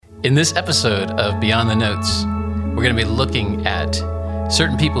In this episode of Beyond the Notes, we're going to be looking at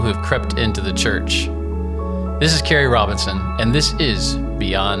certain people who have crept into the church. This is Kerry Robinson, and this is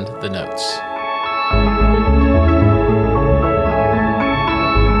Beyond the Notes.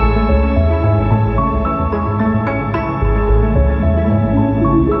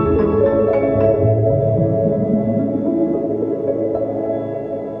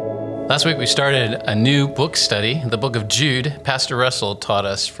 Last week we started a new book study, the book of Jude. Pastor Russell taught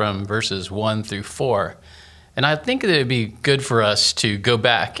us from verses 1 through 4. And I think that it would be good for us to go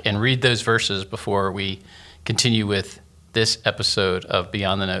back and read those verses before we continue with this episode of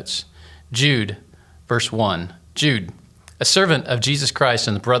Beyond the Notes. Jude, verse 1. Jude, a servant of Jesus Christ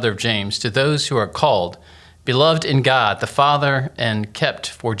and the brother of James, to those who are called, beloved in God, the Father, and kept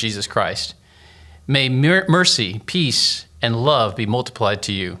for Jesus Christ. May mercy, peace, and love be multiplied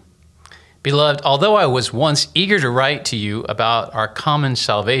to you. Beloved, although I was once eager to write to you about our common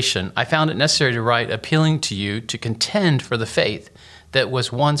salvation, I found it necessary to write appealing to you to contend for the faith that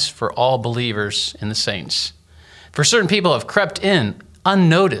was once for all believers in the saints. For certain people have crept in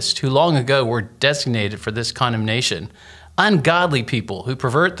unnoticed who long ago were designated for this condemnation, ungodly people who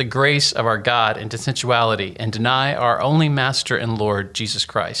pervert the grace of our God into sensuality and deny our only Master and Lord, Jesus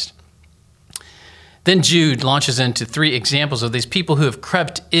Christ. Then Jude launches into three examples of these people who have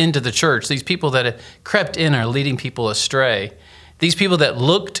crept into the church. These people that have crept in are leading people astray. These people that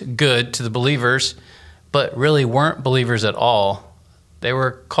looked good to the believers, but really weren't believers at all. They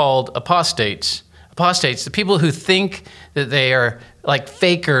were called apostates. Apostates, the people who think that they are like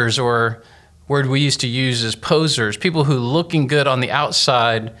fakers, or word we used to use is posers, people who looking good on the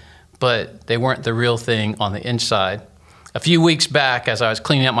outside, but they weren't the real thing on the inside. A few weeks back, as I was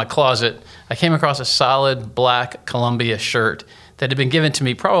cleaning out my closet, I came across a solid black Columbia shirt that had been given to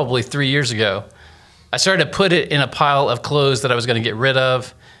me probably 3 years ago. I started to put it in a pile of clothes that I was going to get rid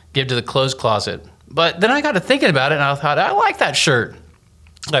of, give to the clothes closet. But then I got to thinking about it, and I thought, I like that shirt.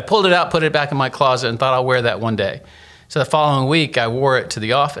 I pulled it out, put it back in my closet, and thought I'll wear that one day. So the following week, I wore it to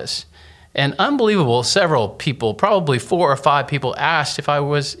the office. And unbelievable, several people, probably 4 or 5 people, asked if I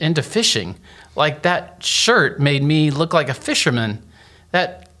was into fishing. Like that shirt made me look like a fisherman.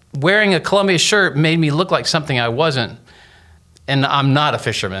 That wearing a Columbia shirt made me look like something I wasn't. And I'm not a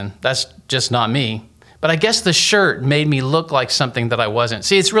fisherman. That's just not me. But I guess the shirt made me look like something that I wasn't.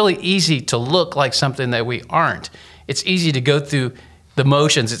 See, it's really easy to look like something that we aren't. It's easy to go through the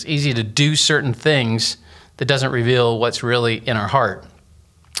motions. It's easy to do certain things that doesn't reveal what's really in our heart.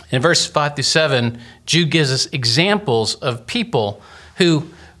 In verse 5 through 7, Jude gives us examples of people who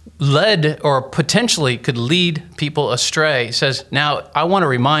led or potentially could lead people astray. He says, now I want to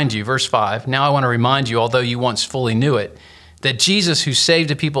remind you, verse 5, now I want to remind you, although you once fully knew it, that Jesus, who saved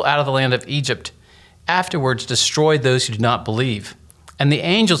the people out of the land of Egypt, afterwards destroyed those who did not believe. And the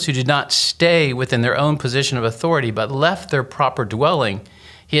angels who did not stay within their own position of authority, but left their proper dwelling,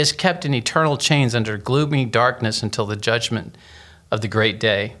 he has kept in eternal chains under gloomy darkness until the judgment of the great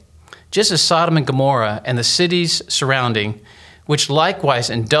day. Just as Sodom and Gomorrah and the cities surrounding, which likewise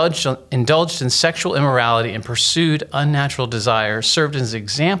indulged in sexual immorality and pursued unnatural desires, served as an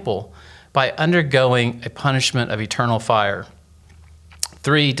example by undergoing a punishment of eternal fire.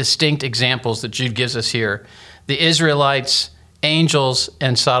 3 distinct examples that Jude gives us here: the Israelites, angels,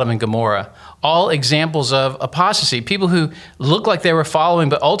 and Sodom and Gomorrah. All examples of apostasy, people who looked like they were following,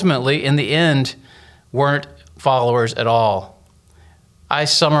 but ultimately, in the end, weren't followers at all. I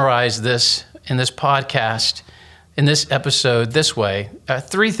summarize this in this podcast, in this episode, this way.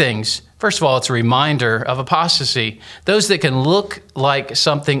 3 things. First of all, it's a reminder of apostasy. Those that can look like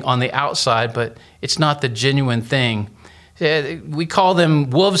something on the outside, but it's not the genuine thing. We call them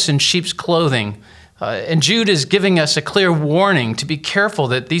wolves in sheep's clothing. And Jude is giving us a clear warning to be careful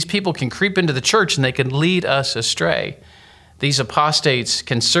that these people can creep into the church and they can lead us astray. These apostates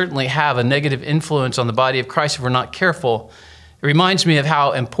can certainly have a negative influence on the body of Christ if we're not careful. It reminds me of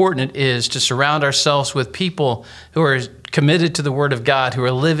how important it is to surround ourselves with people who are committed to the Word of God, who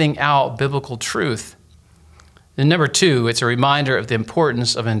are living out biblical truth. And number 2, it's a reminder of the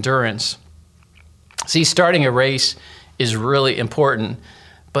importance of endurance. See, starting a race is really important,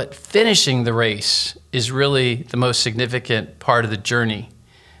 but finishing the race is really the most significant part of the journey.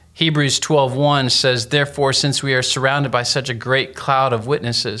 Hebrews 12:1 says, therefore, since we are surrounded by such a great cloud of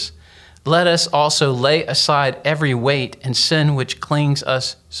witnesses, let us also lay aside every weight and sin which clings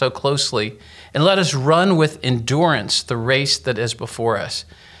us so closely, and let us run with endurance the race that is before us.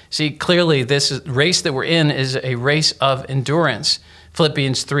 See, clearly this race that we're in is a race of endurance.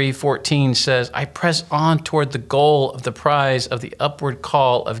 Philippians 3:14 says, I press on toward the goal of the prize of the upward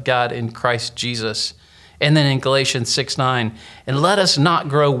call of God in Christ Jesus. And then in Galatians 6:9, and let us not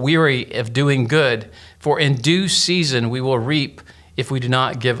grow weary of doing good, for in due season we will reap if we do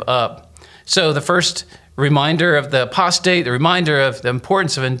not give up. So the first reminder of the apostate, the reminder of the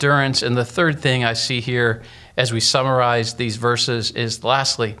importance of endurance, and the third thing I see here as we summarize these verses is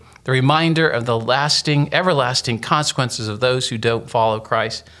lastly, the reminder of the lasting, everlasting consequences of those who don't follow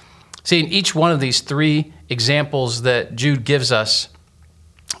Christ. See, in each one of these three examples that Jude gives us,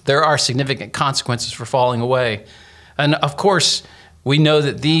 there are significant consequences for falling away. And of course, we know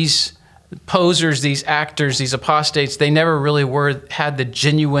that these posers, these actors, these apostates, they never really had the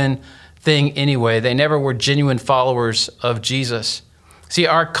genuine thing anyway. They never were genuine followers of Jesus. See,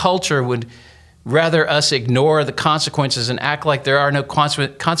 our culture would rather us ignore the consequences and act like there are no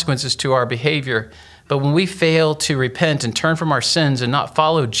consequences to our behavior. But when we fail to repent and turn from our sins and not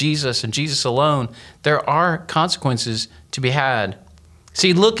follow Jesus and Jesus alone, there are consequences to be had.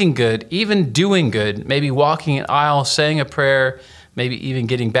 See, looking good, even doing good, maybe walking an aisle, saying a prayer, maybe even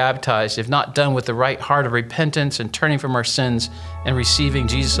getting baptized, if not done with the right heart of repentance and turning from our sins and receiving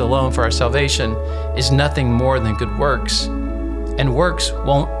Jesus alone for our salvation, is nothing more than good works. And works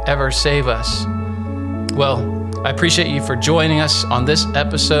won't ever save us. Well, I appreciate you for joining us on this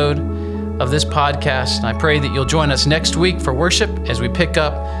episode of this podcast. And I pray that you'll join us next week for worship as we pick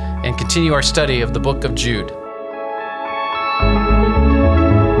up and continue our study of the book of Jude.